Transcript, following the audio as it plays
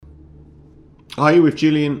Hi, with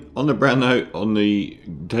Julian on the brown note on the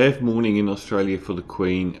day of mourning in Australia for the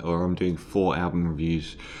Queen, or I'm doing 4 album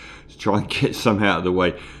reviews to try and get some out of the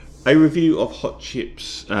way. A review of Hot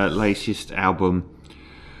Chip's latest album,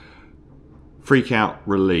 Freakout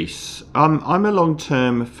release. I'm a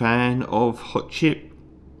long-term fan of Hot Chip.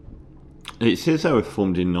 It says they were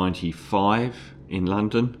formed in '95 in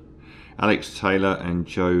London. Alex Taylor and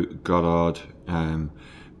Joe Goddard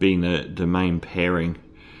being the main pairing.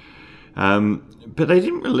 But they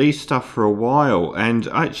didn't release stuff for a while, and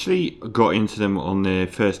I actually got into them on their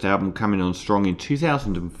first album, Coming On Strong, in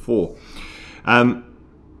 2004.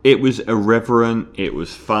 It was irreverent, it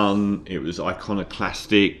was fun, it was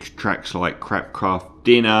iconoclastic. Tracks like Crap Craft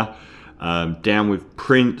Dinner, Down With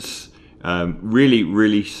Prince,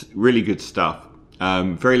 really good stuff.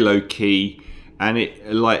 Very low key, and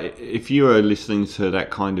it, like, if you were listening to that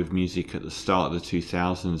kind of music at the start of the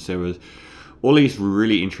 2000s, there was all these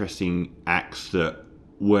really interesting acts that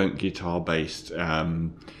weren't guitar based.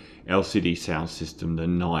 LCD Sound System, The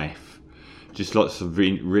Knife, just lots of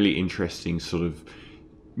really interesting sort of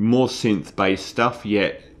more synth based stuff,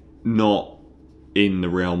 yet not in the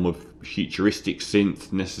realm of futuristic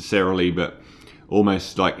synth necessarily, but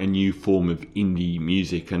almost like a new form of indie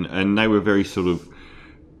music, and they were very sort of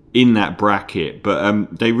in that bracket,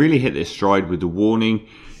 but they really hit their stride with The Warning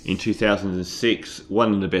in 2006,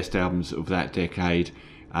 one of the best albums of that decade.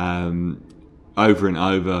 Over and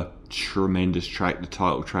Over, tremendous track. The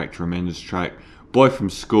title track, tremendous track. Boy From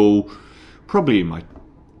School, probably in my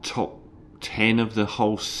top 10 of the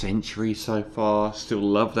whole century so far. Still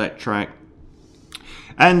love that track.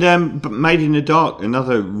 And but Made in the Dark,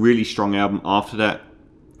 another really strong album after that.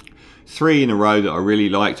 3 in a row that I really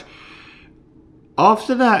liked.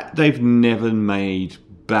 After that, they've never made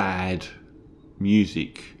bad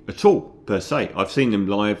music at all, per se. I've seen them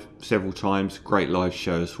live several times. Great live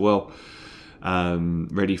show as well.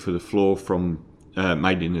 Ready for the Floor from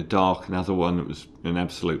Made in the Dark, another one that was an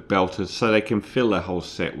absolute belter. So they can fill their whole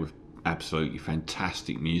set with absolutely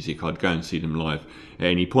fantastic music. I'd go and see them live at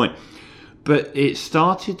any point. But it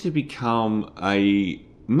started to become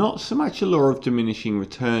not so much a law of diminishing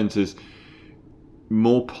returns as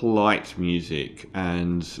more polite music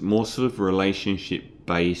and more sort of relationship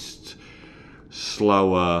based,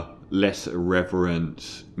 slower, less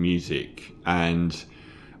irreverent music. And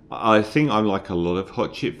I think I'm like a lot of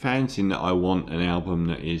Hot Chip fans in that I want an album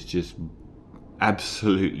that is just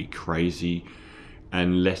absolutely crazy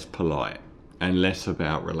and less polite and less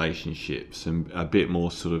about relationships and a bit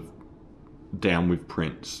more sort of Down With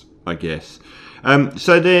Prince, I guess.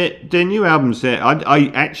 So their new albums there, I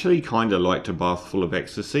actually kind of liked A Bath Full of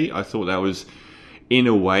Ecstasy. I thought that was, in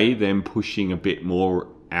a way, them pushing a bit more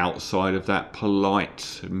outside of that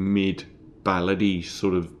polite, mid-ballady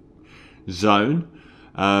sort of zone.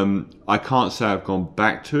 I can't say I've gone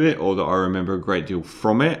back to it or that I remember a great deal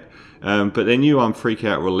from it. But their new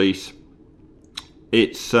Freakout release,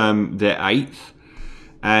 it's their 8th,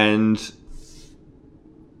 and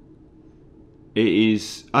it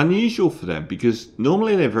is unusual for them because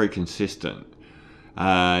normally they're very consistent,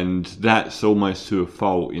 and that's almost to a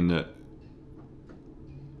fault in that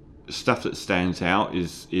stuff that stands out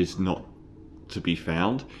is not to be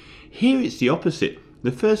found. Here it's the opposite.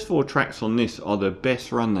 The first 4 tracks on this are the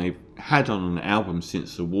best run they've had on an album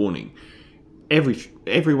since The Warning. Every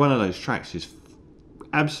one of those tracks is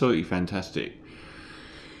absolutely fantastic,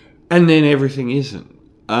 and then everything isn't.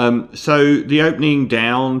 So the opening,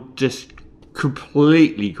 Down, just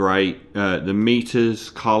completely great. The meters,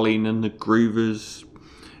 Carlene and the Groovers,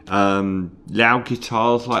 loud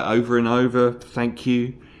guitars like Over and Over, thank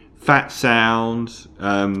you, fat sound,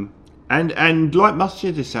 and like much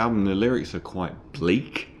of this album, the lyrics are quite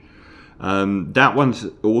bleak. That one's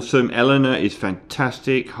awesome. Eleanor is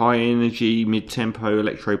fantastic, high energy, mid-tempo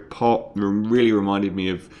electro pop, really reminded me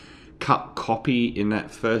of Cut Copy in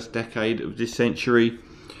that first decade of this century.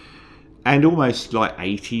 And almost like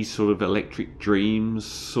 80s sort of Electric Dreams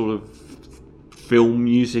sort of film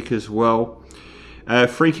music as well.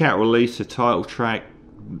 Freakout released a title track,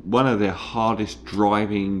 one of their hardest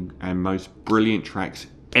driving and most brilliant tracks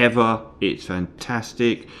ever. It's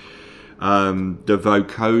fantastic. The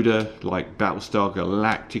vocoder like Battlestar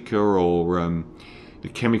Galactica or the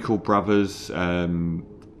Chemical Brothers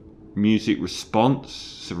Music Response,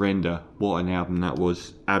 Surrender. What an album that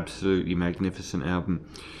was. Absolutely magnificent album.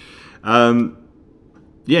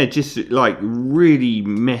 Yeah, just like really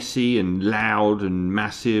messy and loud and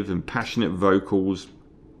massive and passionate vocals.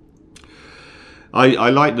 I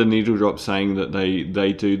like the Needle Drop saying that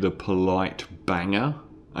they do the polite banger,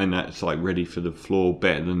 and that's like Ready for the Floor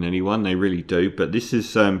better than anyone. They really do, but this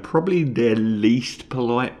is probably their least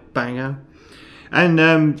polite banger.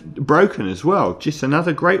 And Broken as well, just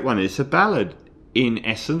another great one. It's a ballad in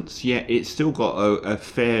essence, yet it's still got a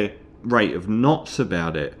fair rate of knots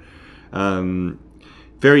about it. Very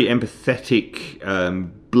empathetic,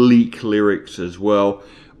 bleak lyrics as well.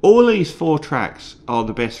 All these 4 tracks are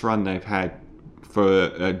the best run they've had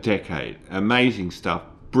for a decade. Amazing stuff.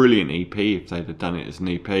 Brilliant EP if they'd have done it as an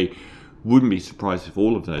EP. Wouldn't be surprised if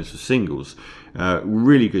all of those were singles.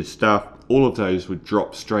 Really good stuff. All of those would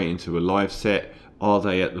drop straight into a live set. Are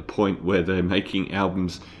they at the point where they're making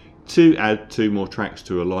albums to add 2 more tracks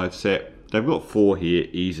to a live set? They've got 4 here,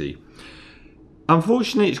 easy.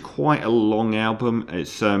 Unfortunately, it's quite a long album.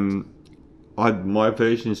 It's my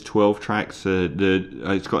version is 12 tracks.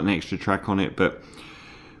 It's got an extra track on it, but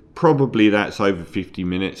probably that's over 50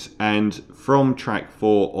 minutes. And from track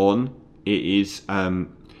 4 on, it is a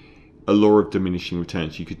law of diminishing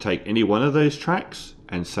returns. You could take any one of those tracks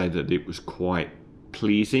and say that it was quite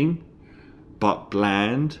pleasing, but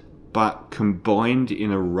bland, but combined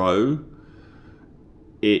in a row,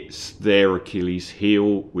 it's their Achilles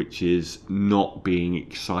heel, which is not being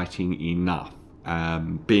exciting enough,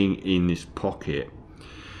 being in this pocket.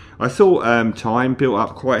 I thought time built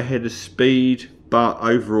up quite ahead of speed, but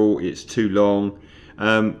overall it's too long.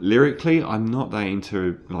 Lyrically, I'm not that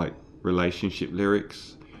into like relationship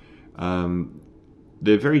lyrics.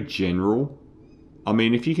 They're very general. I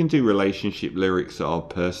mean, if you can do relationship lyrics that are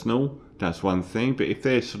personal, that's one thing, but if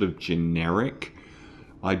they're sort of generic,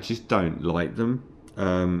 I just don't like them.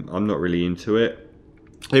 I'm not really into it.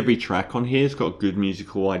 Every track on here has got good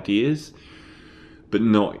musical ideas, but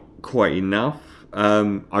not quite enough.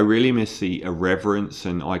 I really miss the irreverence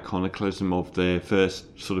and iconoclasm of their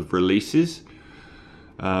first sort of releases,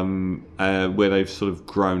 where they've sort of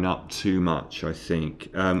grown up too much, I think.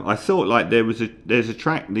 I thought like there's a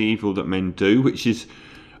track, The Evil That Men Do, which is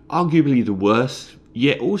arguably the worst,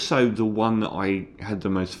 yet also the one that I had the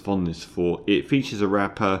most fondness for. It features a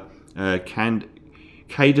rapper,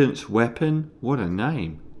 Cadence Weapon. What a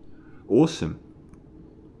name. Awesome.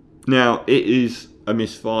 Now, it is a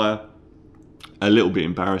misfire, a little bit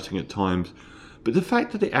embarrassing at times, but the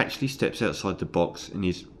fact that it actually steps outside the box and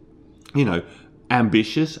is,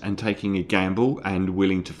 ambitious and taking a gamble and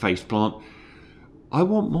willing to faceplant, I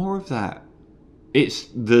want more of that. It's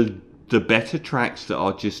the better tracks that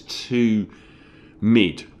are just too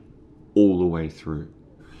mid all the way through.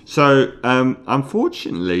 So,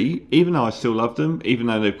 unfortunately, even though I still love them, even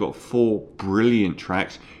though they've got 4 brilliant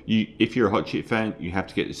tracks, if you're a Hot Shit fan, you have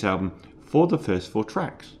to get this album for the first 4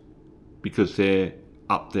 tracks, because they're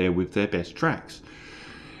up there with their best tracks.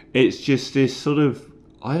 It's just this sort of,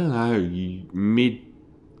 I don't know, mid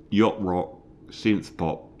yacht rock synth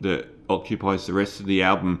pop that occupies the rest of the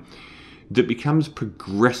album that becomes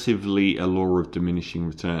progressively a law of diminishing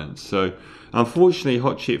returns. So unfortunately,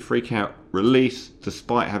 Hot Shit Freakout released,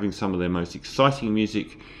 despite having some of their most exciting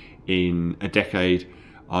music in a decade,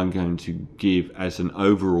 I'm going to give as an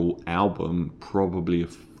overall album probably a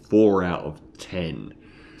 4 out of 10,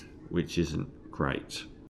 which isn't great.